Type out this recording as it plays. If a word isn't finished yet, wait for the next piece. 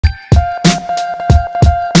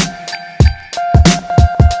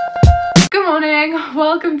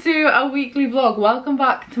welcome to a weekly vlog. Welcome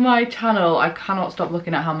back to my channel. I cannot stop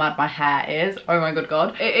looking at how mad my hair is. Oh my good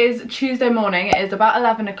god. It is Tuesday morning. It is about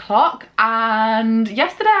 11 o'clock and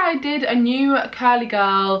yesterday I did a new curly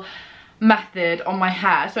girl method on my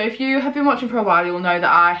hair. So if you have been watching for a while, you'll know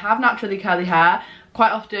that I have naturally curly hair.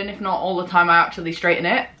 Quite often, if not all the time, I actually straighten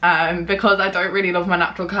it because I don't really love my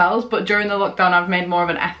natural curls, but during the lockdown I've made more of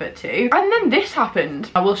an effort to. And then this happened.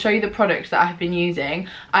 I will show you the products that I have been using.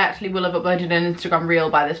 I actually will have uploaded an Instagram reel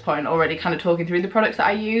by this point already, kind of talking through the products that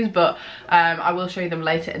I use, but I will show you them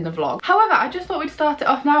later in the vlog. However, I just thought we'd start it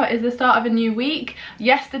off now. It is the start of a new week.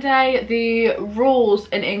 Yesterday the rules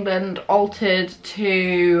in England altered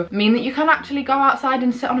to mean that you can actually go outside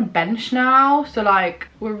and sit on a bench now. So like,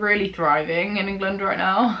 we're really thriving in England right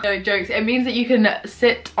now. No jokes. It means that you can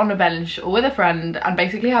sit on a bench with a friend and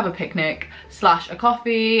basically have a picnic slash a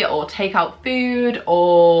coffee or take out food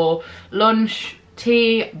or lunch,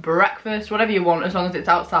 tea, breakfast, whatever you want, as long as it's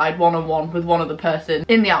outside one-on-one with one other person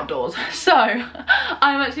in the outdoors. So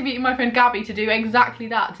I'm actually meeting my friend Gabby to do exactly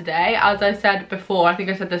that today. As I said before, I think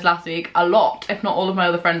I said this last week, a lot, if not all of my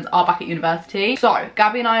other friends are back at university. So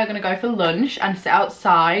Gabby and I are going to go for lunch and sit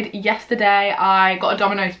outside. Yesterday I got a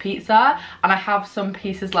Domino's pizza and I have some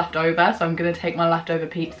pieces left over, so I'm going to take my leftover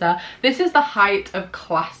pizza. This is the height of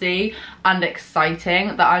classy and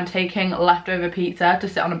exciting that I'm taking leftover pizza to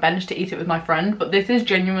sit on a bench to eat it with my friend, but this is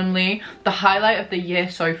genuinely the highlight of the year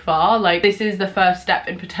so far. Like, this is the first step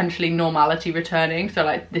in potentially normality returning, so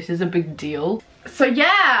like this is a big deal. So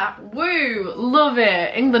yeah, woo, love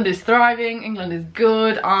it. England is thriving, England is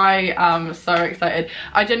good. I am so excited.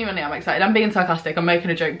 I genuinely am excited. I'm being sarcastic, I'm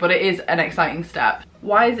making a joke, but it is an exciting step.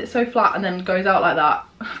 Why is it so flat and then goes out like that?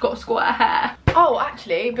 I've got square hair. Oh,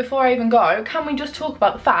 actually, before I even go, can we just talk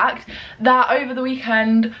about the fact that over the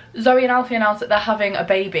weekend, Zoe and Alfie announced that they're having a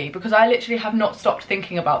baby, because I literally have not stopped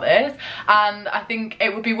thinking about this, and I think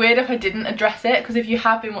it would be weird if I didn't address it, because if you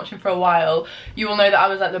have been watching for a while, you will know that I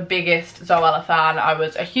was like the biggest Zoella fan. I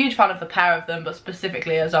was a huge fan of the pair of them, but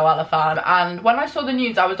specifically a Zoella fan, and when I saw the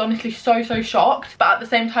news, I was honestly so shocked, but at the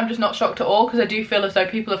same time just not shocked at all, because I do feel as though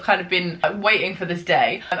people have kind of been waiting for this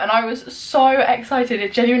day, and I was so excited.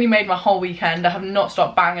 It genuinely made my whole weekend. I have not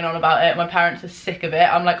stopped banging on about it. My parents are sick of it.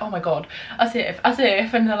 I'm like, oh my god, as if,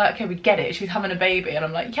 and they're like, okay, we get it, she's having a baby, and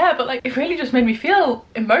I'm like, yeah, but like, it really just made me feel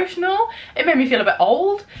emotional. It made me feel a bit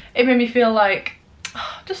old. It made me feel like,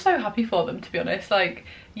 just so happy for them, to be honest. Like,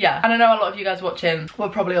 yeah. And I know a lot of you guys watching were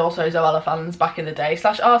probably also Zoella fans back in the day,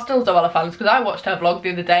 slash are still Zoella fans, because I watched her vlog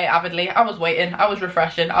the other day avidly. I was waiting, I was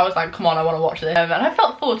refreshing, I was like, come on, I want to watch this, and I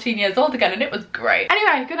felt 14 years old again, and it was great.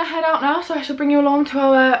 Anyway, gonna head out now, so I shall bring you along to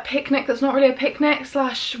our picnic that's not really a picnic,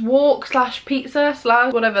 slash walk, slash pizza,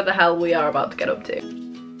 slash whatever the hell we are about to get up to.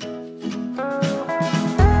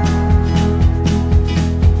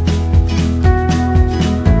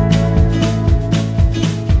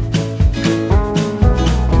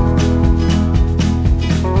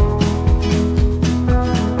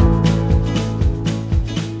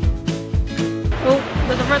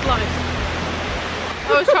 Red light.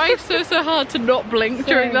 I was trying so hard to not blink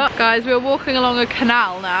during that. Guys, we're walking along a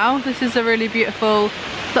canal now. This is a really beautiful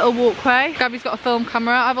little walkway. Gabby's got a film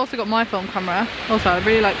camera. I've also got my film camera. Also, I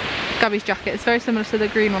really like Gabby's jacket. It's very similar to the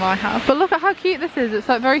green one I have. But look at how cute this is. It's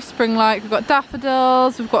like very spring-like. We've got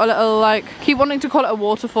daffodils. We've got a little, like, keep wanting to call it a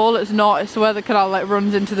waterfall. It's not. It's where the canal like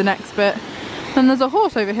runs into the next bit. Then there's a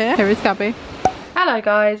horse over here. Here is Gabby. Hello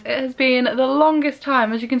guys, it has been the longest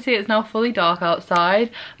time. As you can see, it's now fully dark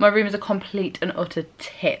outside. My room is a complete and utter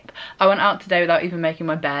tip. I went out today without even making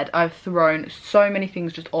my bed. I've thrown so many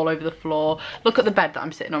things just all over the floor. Look at the bed that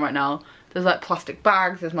I'm sitting on right now. There's like plastic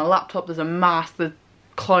bags, there's my laptop, there's a mask, there's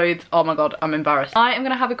clothes. Oh my god, I'm embarrassed. I am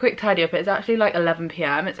gonna have a quick tidy up. It's actually like 11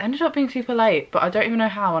 PM. It's ended up being super late, but I don't even know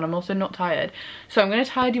how, and I'm also not tired. So I'm gonna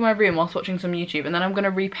tidy my room whilst watching some YouTube, and then I'm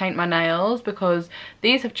gonna repaint my nails because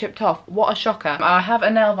these have chipped off. What a shocker. I have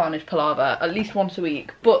a nail varnish palaver at least once a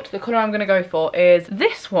week, but the colour I'm gonna go for is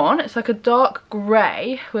this one. It's like a dark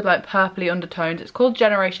grey with like purpley undertones. It's called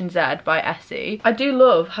Generation Z by Essie. I do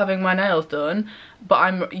love having my nails done, but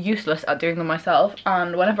I'm useless at doing them myself,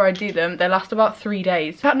 and whenever I do them, they last about 3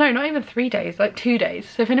 days. No, not even 3 days, like 2 days.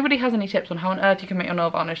 So if anybody has any tips on how on earth you can make your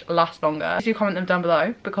nail varnish last longer, please do comment them down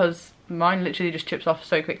below, because mine literally just chips off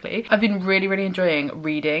so quickly. I've been really enjoying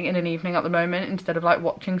reading in an evening at the moment instead of like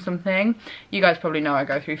watching something. You guys probably know I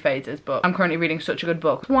go through phases, but I'm currently reading such a good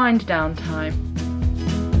book. Wind down time.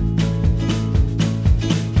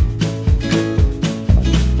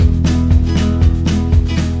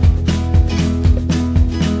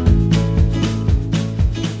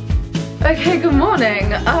 Okay, good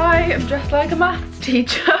morning. I am dressed like a maths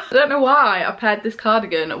teacher. I don't know why I paired this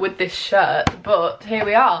cardigan with this shirt, but here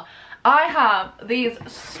we are. I have these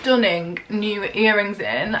stunning new earrings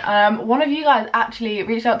in. One of you guys actually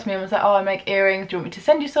reached out to me and was like, oh, I make earrings, do you want me to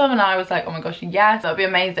send you some? And I was like, oh my gosh, yes, that'd be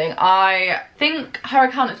amazing. I think her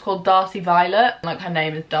account is called Darcy Violet, like her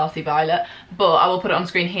name is Darcy Violet, but I will put it on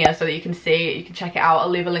screen here so that you can see, you can check it out. I'll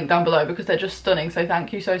leave a link down below because they're just stunning, so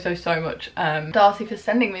thank you so much, Darcy, for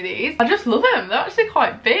sending me these. I just love them. They're actually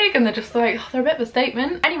quite big and they're just like, oh, they're a bit of a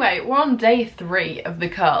statement. Anyway, we're on day 3 of the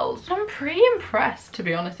curls. I'm pretty impressed, to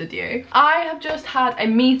be honest with you. I have just had a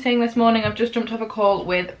meeting this morning. I've just jumped off a call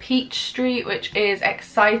with Peach Street, which is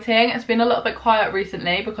exciting. It's been a little bit quiet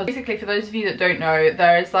recently because basically, for those of you that don't know,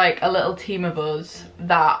 there is like a little team of us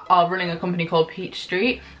that are running a company called Peach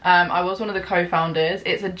Street. I was one of the co-founders.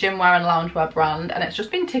 It's a gymwear and loungewear brand and it's just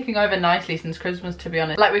been ticking over nicely since Christmas, to be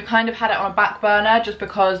honest. Like, we've kind of had it on a back burner just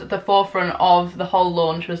because the forefront of the whole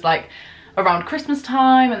launch was like around Christmas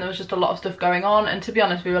time and there was just a lot of stuff going on, and to be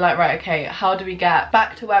honest, we were like, right, okay, how do we get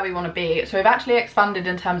back to where we want to be? So we've actually expanded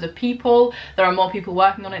in terms of people. There are more people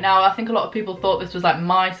working on it now. I think a lot of people thought this was like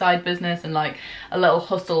my side business and like a little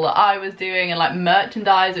hustle that I was doing and like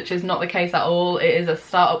merchandise, which is not the case at all. It is a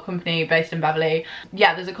startup company based in Beverley.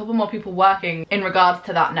 Yeah, there's a couple more people working in regards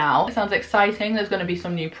to that now. It sounds exciting. There's going to be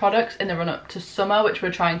some new products in the run up to summer, which we're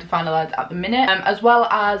trying to finalize at the minute, as well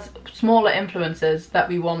as smaller influencers that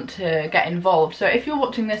we want to get involved. So if you're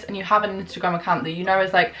watching this and you have an Instagram account that you know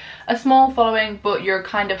is like a small following, but you're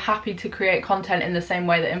kind of happy to create content in the same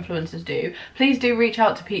way that influencers do, please do reach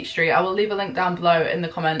out to Peach Street. I will leave a link down below in the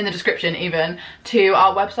comment, in the description even, to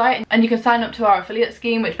our website, and you can sign up to our affiliate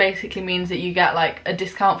scheme, which basically means that you get like a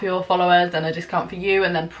discount for your followers and a discount for you,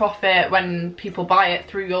 and then profit when people buy it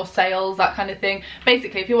through your sales, that kind of thing.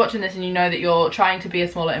 Basically, if you're watching this and you know that you're trying to be a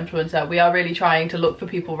smaller influencer, we are really trying to look for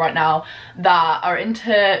people right now that are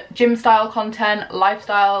into gym style content,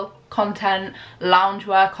 lifestyle content,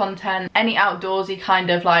 loungewear content, any outdoorsy kind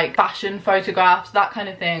of like fashion photographs, that kind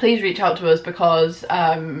of thing. Please reach out to us because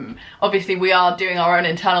obviously we are doing our own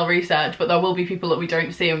internal research, but there will be people that we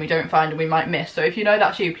don't see and we don't find and we might miss. So if you know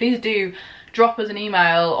that's you, please do drop us an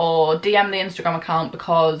email or DM the Instagram account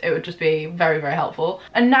because it would just be very helpful.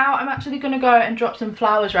 And now I'm actually going to go and drop some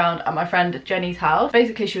flowers around at my friend Jenny's house.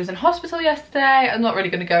 Basically, she was in hospital yesterday. I'm not really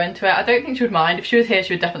going to go into it. I don't think she would mind. If she was here,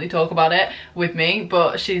 she would definitely talk about it with me,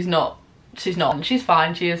 but she's not. She's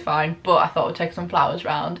fine, she is fine, but I thought I'd take some flowers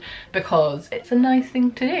round because it's a nice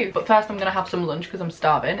thing to do. But first I'm gonna have some lunch because I'm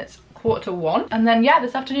starving. It's 1:45, and then yeah,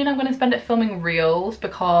 this afternoon I'm going to spend it filming reels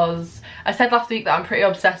because I said last week that I'm pretty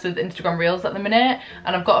obsessed with Instagram reels at the minute,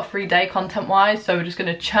 and I've got a free day content wise, so we're just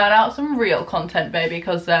going to churn out some reel content, baby,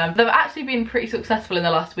 because they've actually been pretty successful in the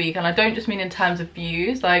last week, and I don't just mean in terms of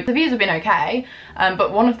views. Like, the views have been okay,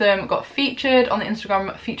 but one of them got featured on the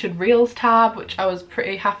Instagram featured reels tab, which I was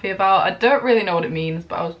pretty happy about. I don't really know what it means,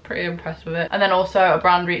 but I was pretty impressed with it. And then also a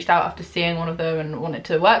brand reached out after seeing one of them and wanted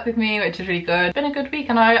to work with me, which is really good. It's been a good week,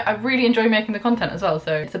 and I really enjoy making the content as well,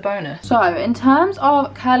 so it's a bonus. So in terms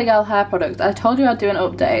of curly girl hair products, I told you I'd do an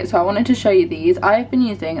update, so I wanted to show you these. I've been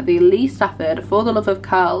using the Lee Stafford For the Love of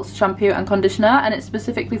Curls shampoo and conditioner, and it's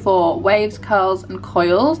specifically for waves, curls and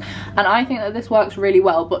coils, and I think that this works really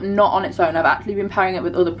well, but not on its own. I've actually been pairing it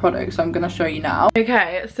with other products, so I'm going to show you now.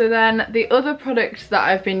 Okay, so then the other products that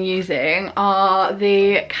I've been using are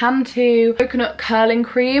the Cantu coconut curling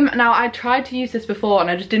cream. Now, I tried to use this before and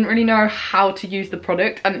I just didn't really know how to use the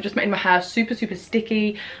product, and it just made my hair super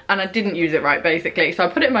sticky, and I didn't use it right, basically, so I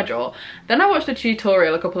put it in my drawer. Then I watched a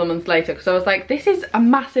tutorial a couple of months later because I was like, this is a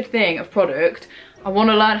massive thing of product, I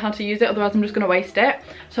want to learn how to use it, otherwise I'm just going to waste it.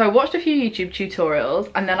 So I watched a few YouTube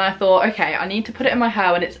tutorials, and then I thought, okay, I need to put it in my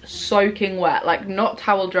hair when it's soaking wet, like not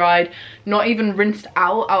towel dried, not even rinsed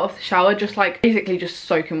out of the shower, just like basically just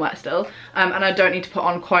soaking wet still, and I don't need to put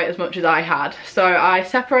on quite as much as I had. So I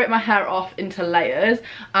separate my hair off into layers,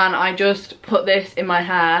 and I just put this in my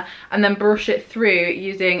hair and then brush it through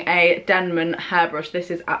using a Denman hairbrush.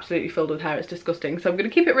 This is absolutely filled with hair, it's disgusting, so I'm going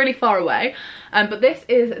to keep it really far away. But this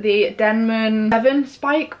is the Denman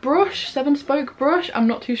 7-spoke brush. I'm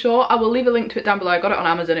not too sure. I will leave a link to it down below. I got it on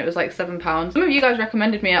Amazon. It was like £7. Some of you guys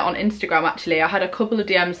recommended me it on Instagram, actually. I had a couple of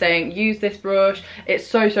DMs saying, use this brush. It's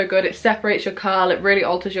so good. It separates your curl. It really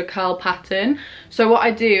alters your curl pattern. So what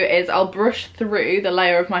I do is I'll brush through the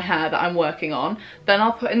layer of my hair that I'm working on. Then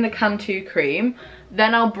I'll put in the Cantu cream.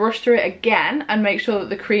 Then I'll brush through it again and make sure that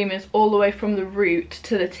the cream is all the way from the root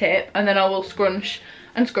to the tip. And then I will scrunch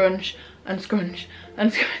and scrunch and scrunch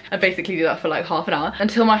and scrunch. I basically do that for like half an hour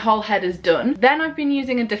until my whole head is done. Then I've been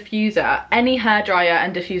using a diffuser. Any hairdryer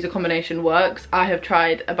and diffuser combination works. I have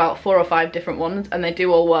tried about 4 or 5 different ones and they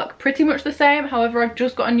do all work pretty much the same. However, I've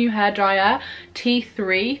just got a new hairdryer.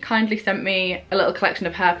 T3 kindly sent me a little collection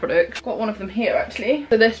of hair products. Got one of them here actually.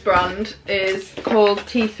 So this brand is called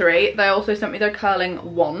T3. They also sent me their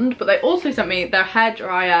curling wand, but they also sent me their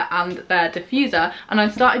hairdryer and their diffuser, and I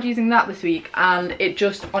started using that this week, and it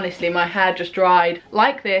just, honestly, my hair just dried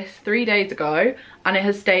like this 3 days ago and it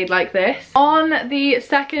has stayed like this. On the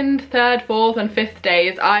 2nd, 3rd, 4th and 5th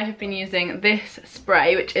days, I have been using this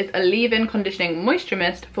spray, which is a leave-in conditioning moisture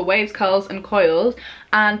mist for waves, curls and coils.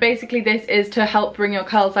 And basically this is to help bring your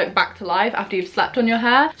curls like back to life after you've slept on your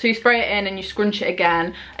hair. So you spray it in and you scrunch it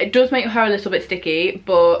again. It does make your hair a little bit sticky,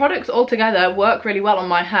 but products altogether work really well on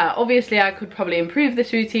my hair. Obviously I could probably improve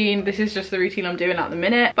this routine. This is just the routine I'm doing at the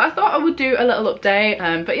minute, but I thought I would do a little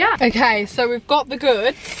update. But yeah. Okay, so we've got the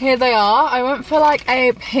goods. Here they are. I went for like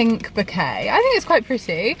a pink bouquet. I think it's quite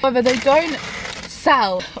pretty. However, they don't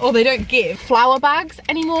sell, or they don't give, flower bags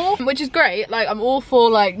anymore, which is great. Like, I'm all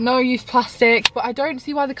for like no use plastic, but I don't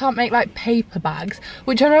see why they can't make like paper bags,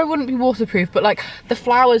 which I know wouldn't be waterproof, but like the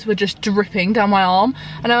flowers were just dripping down my arm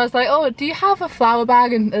and I was like, oh, do you have a flower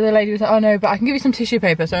bag? And the lady was like, oh no, but I can give you some tissue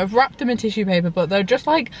paper. So I've wrapped them in tissue paper, but they're just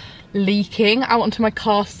like leaking out onto my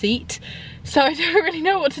car seat. So I don't really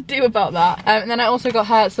know what to do about that. And then I also got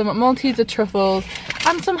her some Malteser truffles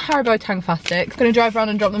and some Haribo Tang Fastics. Gonna drive around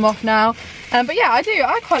and drop them off now. But yeah,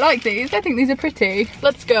 I quite like these. I think these are pretty.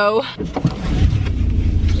 Let's go.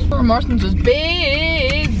 Morrison's was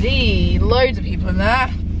busy. Loads of people in there.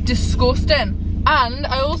 Disgusting. And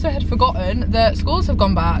I also had forgotten that schools have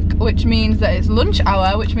gone back, which means that it's lunch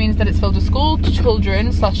hour, which means that it's filled with school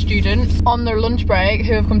children / students on their lunch break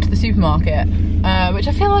who have come to the supermarket. Which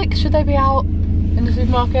I feel like, should they be out in the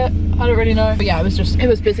supermarket? I don't really know. But yeah, it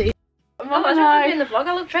was busy. Oh, I was in the vlog.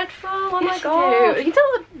 I look dreadful. Oh my god. You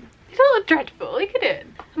don't look dreadful. Look at it.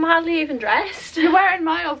 I'm hardly even dressed. You're wearing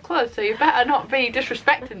my old clothes, so you better not be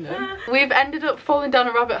disrespecting them. We've ended up falling down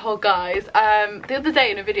a rabbit hole, guys. The other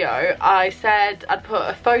day in a video, I said I'd put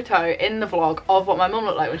a photo in the vlog of what my mum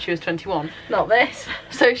looked like when she was 21. Not this.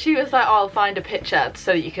 So she was like, oh, I'll find a picture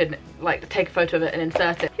so that you can like take a photo of it and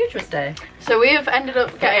insert it. Huge mistake. So we have ended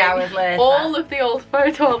up getting hours later all of the old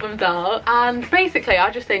photo albums out, and basically I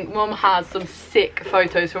just think mum has some sick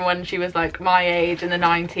photos from when she was like my age in the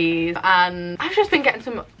 90s, and I've just been getting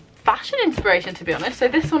some fashion inspiration, to be honest. So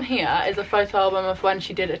this one here is a photo album of when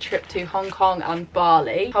she did a trip to Hong Kong and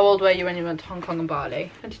Bali. How old were you when you went to Hong Kong and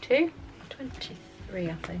Bali? 22? 23,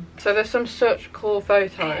 I think. So there's some such cool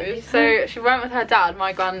photos. So she went with her dad,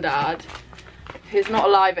 my granddad, who's not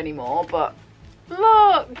alive anymore, but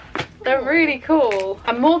look, they're really cool.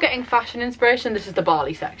 I'm more getting fashion inspiration. This is the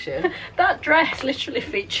Bali section. That dress literally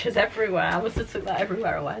features everywhere. I must have took that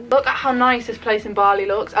everywhere I went. Look at how nice this place in Bali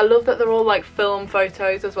looks. I love that they're all like film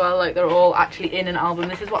photos as well. Like they're all actually in an album.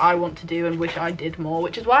 This is what I want to do and wish I did more,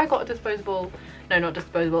 which is why I got a disposable, no, not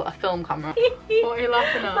disposable, a film camera. What are you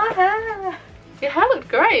laughing at? My hair. Your hair looked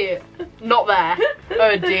great. Not there.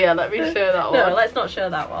 Oh dear, let me show that one. No, let's not show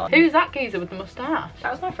that one. Who's that geezer with the moustache?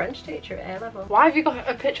 That was my French teacher at A-level. Why have you got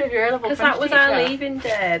a picture of your A-level French teacher? Because that was our leaving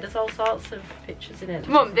day. There's all sorts of pictures in it.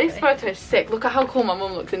 Mum, this photo is sick. Look at how cool my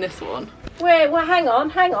mum looks in this one. Wait, well, hang on.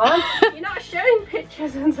 You're not showing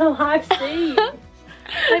pictures until I've seen.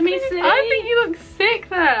 Let me see. I think you look sick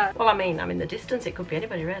there. Well, I mean, I'm in the distance. It could be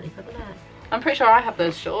anybody, really, couldn't it? I'm pretty sure I have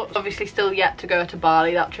those shorts. Obviously still yet to go to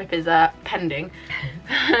Bali. That trip is pending.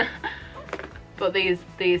 But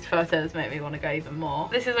these photos make me want to go even more.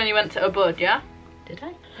 This is when you went to Ubud, yeah? Did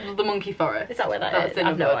I? The monkey forest. Is that where that That's is? in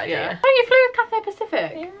I've Ubud, no idea. Yeah. Oh, you flew with Cathay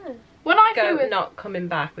Pacific? Yeah. When I flew with... Not coming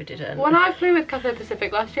back, we didn't. When I flew with Cathay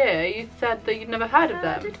Pacific last year, you said that you'd never heard of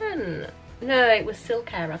them. I didn't. No, it was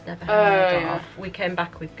Silkair I've never heard of. We came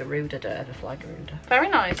back with Garuda, don't ever fly Garuda. Very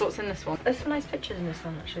nice. What's in this one? There's some nice pictures in this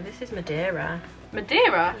one, actually. This is Madeira.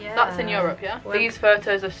 Madeira? Yeah. That's in Europe, yeah? Well, these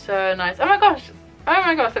photos are so nice. Oh my gosh,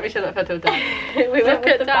 let me show that photo of Dad. We Look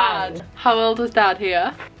at Dad. Band. How old was Dad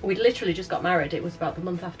here? We'd literally just got married. It was about the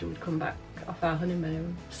month after we'd come back off our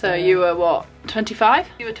honeymoon. So you were what, 25?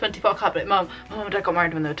 You were 24, I can't believe Mum and Dad got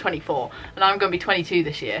married when they were 24, and I'm going to be 22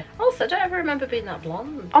 this year. Also, I don't ever remember being that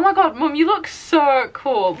blonde. Oh my god, Mum, you look so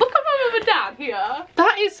cool. Look at Mum and Dad here.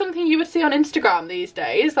 That is something you would see on Instagram these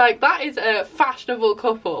days. Like, that is a fashionable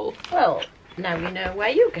couple. Well, now you know where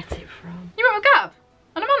you get it from. You went with Gav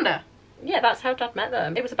and Amanda? Yeah, that's how Dad met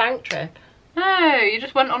them. It was a bank trip. No, you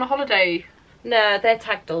just went on a holiday. No, they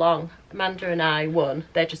tagged along. Amanda and I won.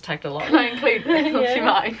 They just tagged along. Can I include this? Yeah. She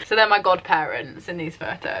might. So they're my godparents in these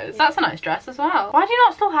photos. That's a nice dress as well. Why do you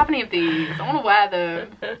not still have any of these? I want to wear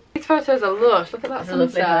them. These photos are lush. Look at that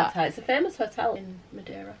sunset. It's a famous hotel in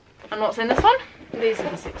Madeira. And what's in this one? These are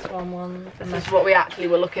the 6-1 ones. This is what we actually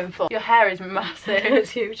were looking for. Your hair is massive.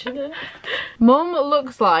 It's huge, isn't it? Mum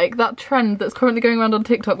looks like that trend that's currently going around on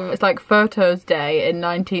TikTok where it's like Photos Day in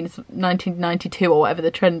 1992 or whatever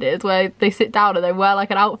the trend is, where they sit down and they wear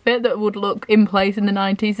like an outfit that would look in place in the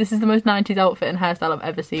 90s. This is the most 90s outfit and hairstyle I've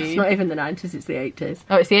ever seen. It's not even the 90s, it's the 80s.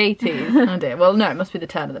 Oh, it's the 80s? Oh dear. Well, no, it must be the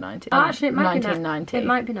turn of the 90s. Oh, actually, it might 1990. It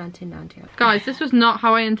might be 1990. Guys, this was not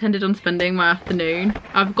how I intended on spending my afternoon.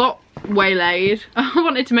 I've got waylaid. I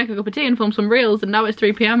wanted to make a cup of tea and film some reels, and now it's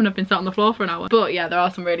 3 PM and I've been sat on the floor for an hour. But yeah, there are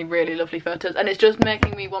some really, really lovely photos, and it's just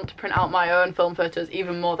making me want to print out my own film photos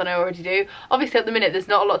even more than I already do. Obviously at the minute there's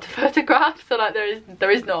not a lot to photograph, so like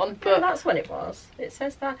there is none, but yeah, that's when it was. It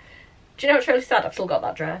says that. Do you know what's really sad? I've still got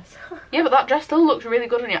that dress. yeah, but that dress still looks really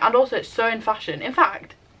good on you, and also it's so in fashion. In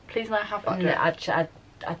fact, please may I have that dress? No,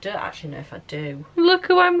 I don't actually know if I do. Look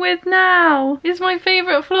who I'm with now. He's my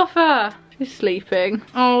favourite fluffer. She's sleeping.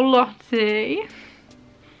 Oh, Lottie.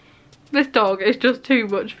 This dog is just too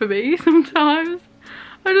much for me sometimes.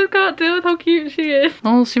 I just can't deal with how cute she is.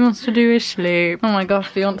 All she wants to do is sleep. Oh my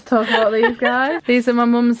gosh, do you want to talk about these guys? These are my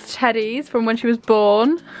mum's teddies from when she was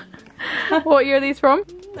born. What year are these from?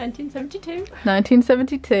 1972.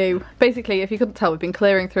 1972. Basically, if you couldn't tell, we've been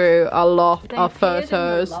clearing through our loft, our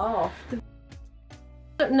photos.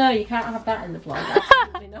 No, you can't have that in the vlog.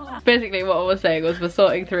 Absolutely not. Basically what I was saying was we're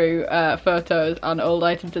sorting through photos and old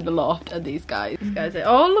items in the loft, and these guys say,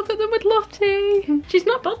 oh, look at them with Lottie. She's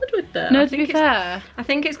not bothered with them. No, to be fair. I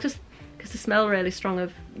think it's because they smell really strong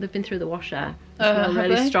of, they've been through the washer. They smell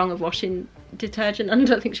really strong of washing detergent, and I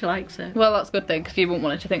don't think she likes it. Well, that's a good thing, because you wouldn't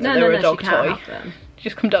want her to think that they were a dog toy. You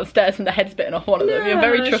just come downstairs and the head's bitten off one of them. You're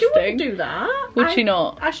very trusting. She wouldn't do that. Would she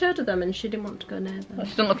not? I showed her them and she didn't want to go near them. Well,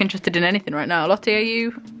 she doesn't look interested in anything right now. Lottie, are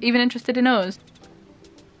you even interested in us?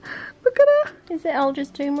 Look at her. Is it all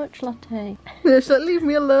just too much, Lottie? She's like, leave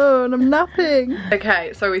me alone, I'm napping.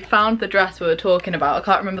 Okay, so we found the dress we were talking about. I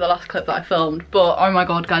can't remember the last clip that I filmed, but oh my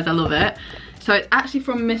god, guys, I love it. So it's actually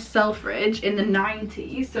from Miss Selfridge in the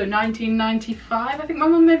 90s, so 1995, I think my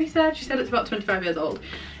mum maybe said. She said it's about 25 years old.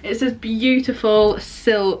 It's this beautiful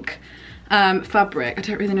silk fabric. I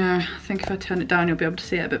don't really know. I think if I turn it down, you'll be able to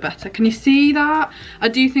see it a bit better. Can you see that? I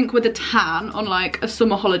do think with a tan on like a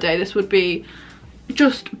summer holiday, this would be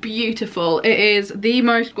just beautiful. It is the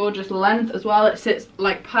most gorgeous length as well. It sits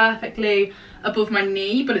like perfectly above my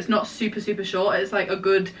knee, but it's not super short. It's like a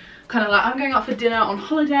good kind of like, I'm going out for dinner on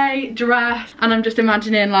holiday dress, and I'm just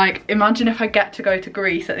imagining like, imagine if I get to go to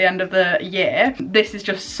Greece at the end of the year. This is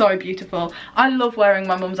just so beautiful. I love wearing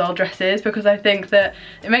my mum's old dresses because I think that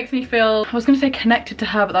it makes me feel, I was going to say connected to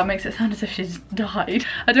her, but that makes it sound as if she's died.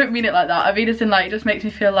 I don't mean it like that. I mean as in like, it just makes me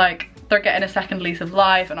feel like they're getting a second lease of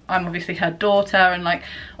life, and I'm obviously her daughter, and like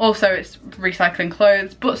also it's recycling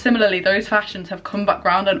clothes, but similarly those fashions have come back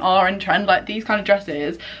round and are in trend. Like these kind of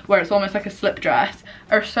dresses where it's almost like a slip dress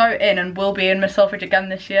are so in and will be in Miss Selfridge again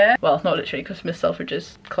this year. Well, not literally, because Miss Selfridge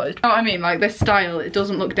is closed. You know what I mean? Like this style, it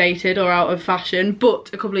doesn't look dated or out of fashion, but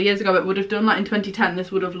a couple of years ago it would have done. Like in 2010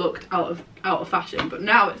 this would have looked out of fashion, but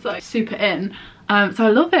now it's like super in. So I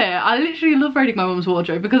love it. I literally love raiding my mum's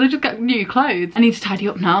wardrobe because I just get new clothes. I need to tidy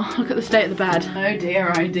up now. Look at the state of the bed. Oh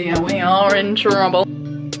dear, we are in trouble.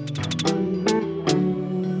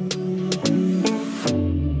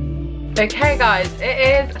 Okay guys,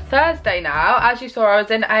 it is Thursday now. As you saw, I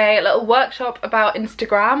was in a little workshop about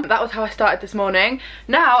Instagram. That was how I started this morning.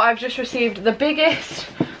 Now I've just received the biggest,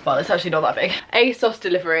 well, it's actually not that big, ASOS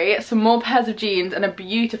delivery, some more pairs of jeans and a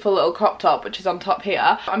beautiful little crop top which is on top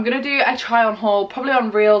here. I'm gonna do a try on haul probably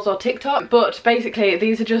on Reels or TikTok, but basically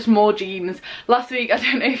these are just more jeans. Last week, I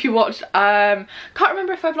don't know if you watched, can't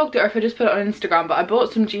remember if I vlogged it or if I just put it on Instagram, but I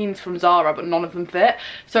bought some jeans from Zara but none of them fit,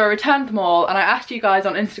 so I returned them all, and I asked you guys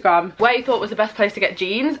on Instagram where you thought was the best place to get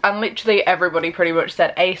jeans, and literally everybody pretty much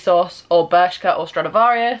said ASOS or Bershka or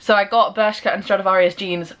Stradivarius. So I got Bershka and Stradivarius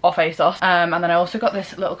jeans off ASOS, and then I also got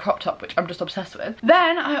this little crop top which I'm just obsessed with.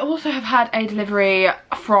 Then I also have had a delivery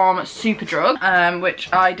from Superdrug,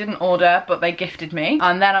 which I didn't order but they gifted me,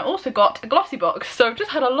 and then I also got a glossy box. So I've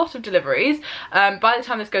just had a lot of deliveries. By the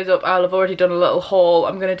time this goes up I'll have already done a little haul.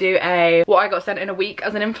 I'm gonna do a what I got sent in a week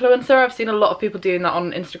as an influencer. I've seen a lot of people doing that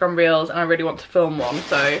on Instagram Reels and I really want to film one,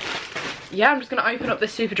 so yeah, I'm just gonna open up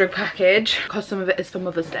this Superdrug package because some of it is for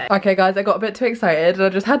Mother's Day. Okay guys, I got a bit too excited and I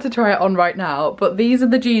just had to try it on right now, but these are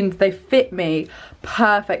the jeans. They fit me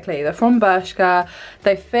perfectly. They're from Bershka.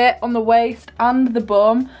 They fit on the waist and the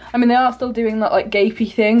bum. I mean, they are still doing that like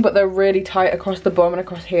gapey thing, but they're really tight across the bum and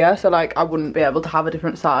across here, so like I wouldn't be able to have a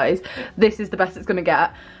different size. This is the best it's gonna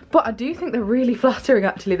get. But I do think they're really flattering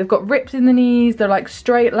actually. They've got rips in the knees, they're like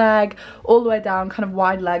straight leg, all the way down, kind of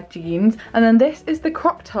wide leg jeans. And then this is the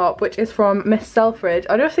crop top, which is from Miss Selfridge.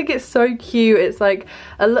 I just think it's so cute. It's like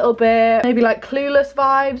a little bit, maybe like Clueless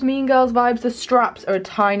vibes, Mean Girls vibes. The straps are a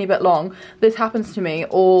tiny bit long. This happens to me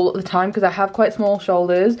all the time because I have quite small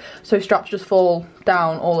shoulders, so straps just fall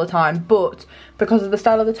down all the time. But because of the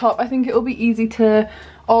style of the top, I think it will be easy to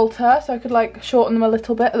alter, so I could like shorten them a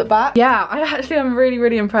little bit at the back. Yeah, I actually am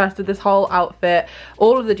really impressed with this whole outfit.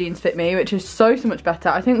 All of the jeans fit me, which is so much better.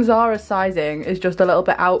 I think Zara's sizing is just a little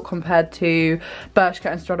bit out compared to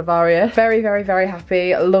Bershka and Stradivarius. Very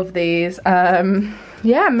happy. Love these.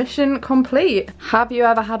 Yeah, mission complete. Have you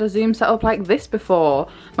ever had a Zoom setup like this before?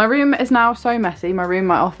 My room is now so messy,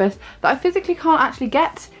 my office, that I physically can't actually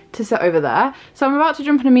get to sit over there. So I'm about to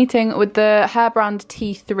jump in a meeting with the hair brand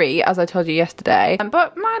T3, as I told you yesterday,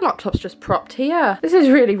 but my laptop's just propped here. This is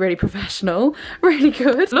really professional, really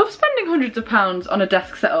good. Love spending hundreds of pounds on a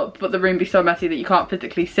desk setup, but the room be so messy that you can't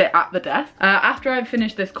physically sit at the desk. After I've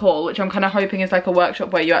finished this call, which I'm kind of hoping is like a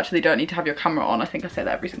workshop where you actually don't need to have your camera on, I think I say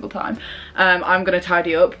that every single time, I'm gonna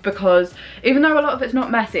tidy up, because even though a lot of it's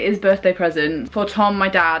not messy, it is birthday presents for Tom, my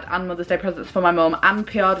dad, and Mother's Day presents for my mum, and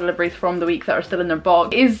PR deliveries from the week that are still in their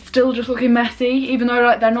box. It is still just looking messy, even though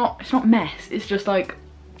like they're not, it's not mess, it's just like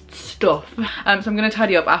stuff. So I'm gonna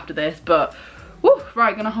tidy up after this, but woo,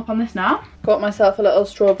 right, gonna hop on this now. Got myself a little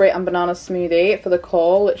strawberry and banana smoothie for the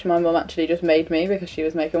call, which my mum actually just made me because she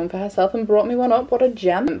was making one for herself and brought me one up. What a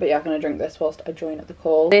gem. But yeah, I'm gonna drink this whilst I join at the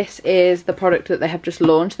call. This is the product that they have just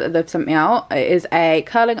launched that they've sent me out. It is a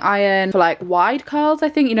curling iron for like wide curls, I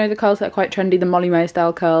think. You know, the curls that are quite trendy, the Molly May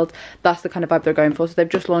style curls. That's the kind of vibe they're going for. So they've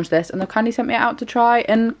just launched this and they've kindly sent me it out to try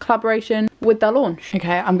in collaboration with their launch.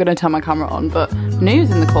 Okay, I'm gonna turn my camera on, but news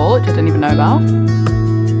in the call, which I didn't even know about.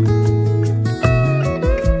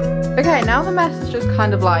 Okay, now the mess is just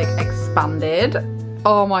kind of like expanded.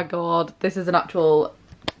 Oh my god, this is an actual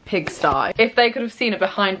pigsty. If they could have seen it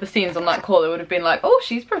behind the scenes on that call, it would have been like, oh,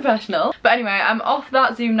 she's professional. But anyway, I'm off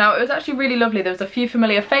that Zoom now. It was actually really lovely. There was a few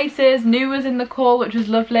familiar faces. New was in the call, which was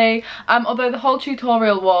lovely. Although the whole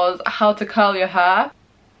tutorial was how to curl your hair.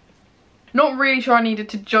 Not really sure I needed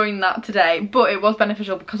to join that today, but it was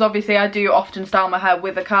beneficial because obviously I do often style my hair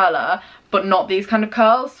with a curler, but not these kind of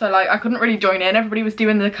curls, so like I couldn't really join in. Everybody was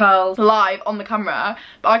doing the curls live on the camera,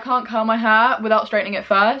 but I can't curl my hair without straightening it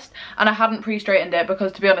first, and I hadn't pre-straightened it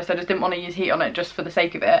because, to be honest, I just didn't want to use heat on it just for the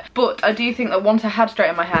sake of it. But I do think that once I had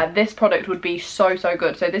straightened my hair, this product would be so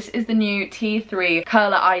good. So this is the new T3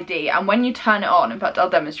 Curler ID, and when you turn it on, in fact I'll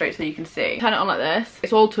demonstrate so you can see. Turn it on like this.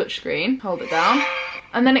 It's all touchscreen. Hold it down.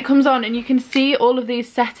 And then it comes on and you can see all of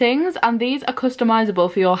these settings, and these are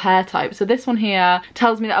customizable for your hair type. So this one here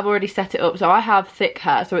tells me that I've already set it up. So I have thick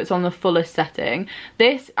hair, so it's on the fullest setting.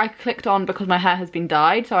 This I clicked on because my hair has been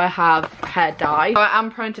dyed, so I have hair dye. So I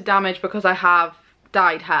am prone to damage because I have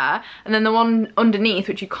dyed hair. And then the one underneath,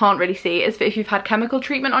 which you can't really see, is for if you've had chemical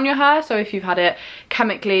treatment on your hair. So if you've had it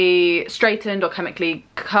chemically straightened or chemically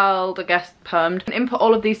curled, I guess permed, and input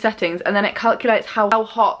all of these settings, and then it calculates how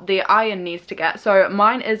hot the iron needs to get. So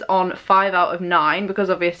mine is on 5 out of 9 because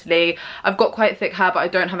obviously I've got quite thick hair, but I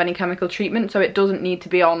don't have any chemical treatment, so it doesn't need to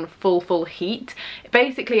be on full heat.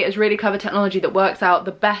 Basically, it's really clever technology that works out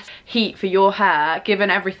the best heat for your hair, given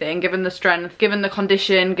everything, given the strength, given the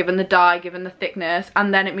condition, given the dye, given the thickness,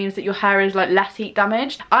 and then it means that your hair is like less heat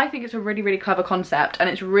damaged. I think it's a really clever concept, and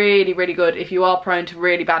it's really good if you are prone to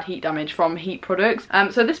really bad heat damage from heat products.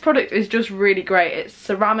 So this product is just really great. It's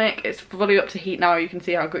ceramic, it's fully up to heat now. You can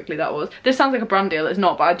see how quickly that was. This sounds like a brand deal, it's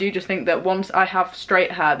not, but I do just think that once I have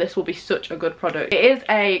straight hair, this will be such a good product. It is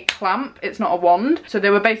a clamp, it's not a wand, so they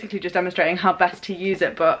were basically just demonstrating how best to use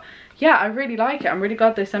it. But yeah, I really like it. I'm really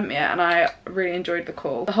glad they sent me it, and I really enjoyed the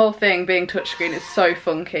call. The whole thing being touchscreen is so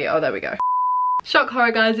funky. Oh, there we go. Shock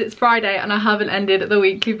horror guys, it's Friday and I haven't ended the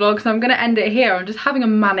weekly vlog, so I'm going to end it here. I'm just having a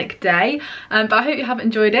manic day, but I hope you have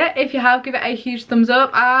enjoyed it. If you have, give it a huge thumbs up.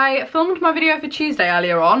 I filmed my video for Tuesday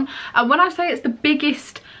earlier on, and when I say it's the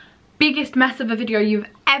biggest mess of a video you've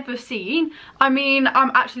ever seen, I mean, I'm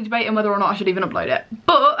actually debating whether or not I should even upload it,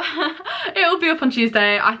 but it'll be up on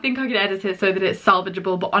Tuesday. I think I can edit it so that it's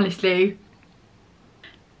salvageable, but honestly,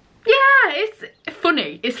 yeah, it's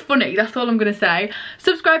funny. It's funny, that's all I'm gonna say.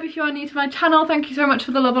 Subscribe if you are new to my channel. Thank you so much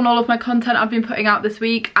for the love on all of my content I've been putting out this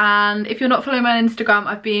week. And if you're not following my Instagram,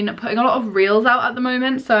 I've been putting a lot of reels out at the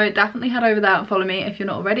moment, so definitely head over there and follow me if you're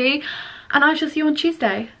not already. And I shall see you on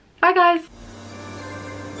Tuesday. Bye guys.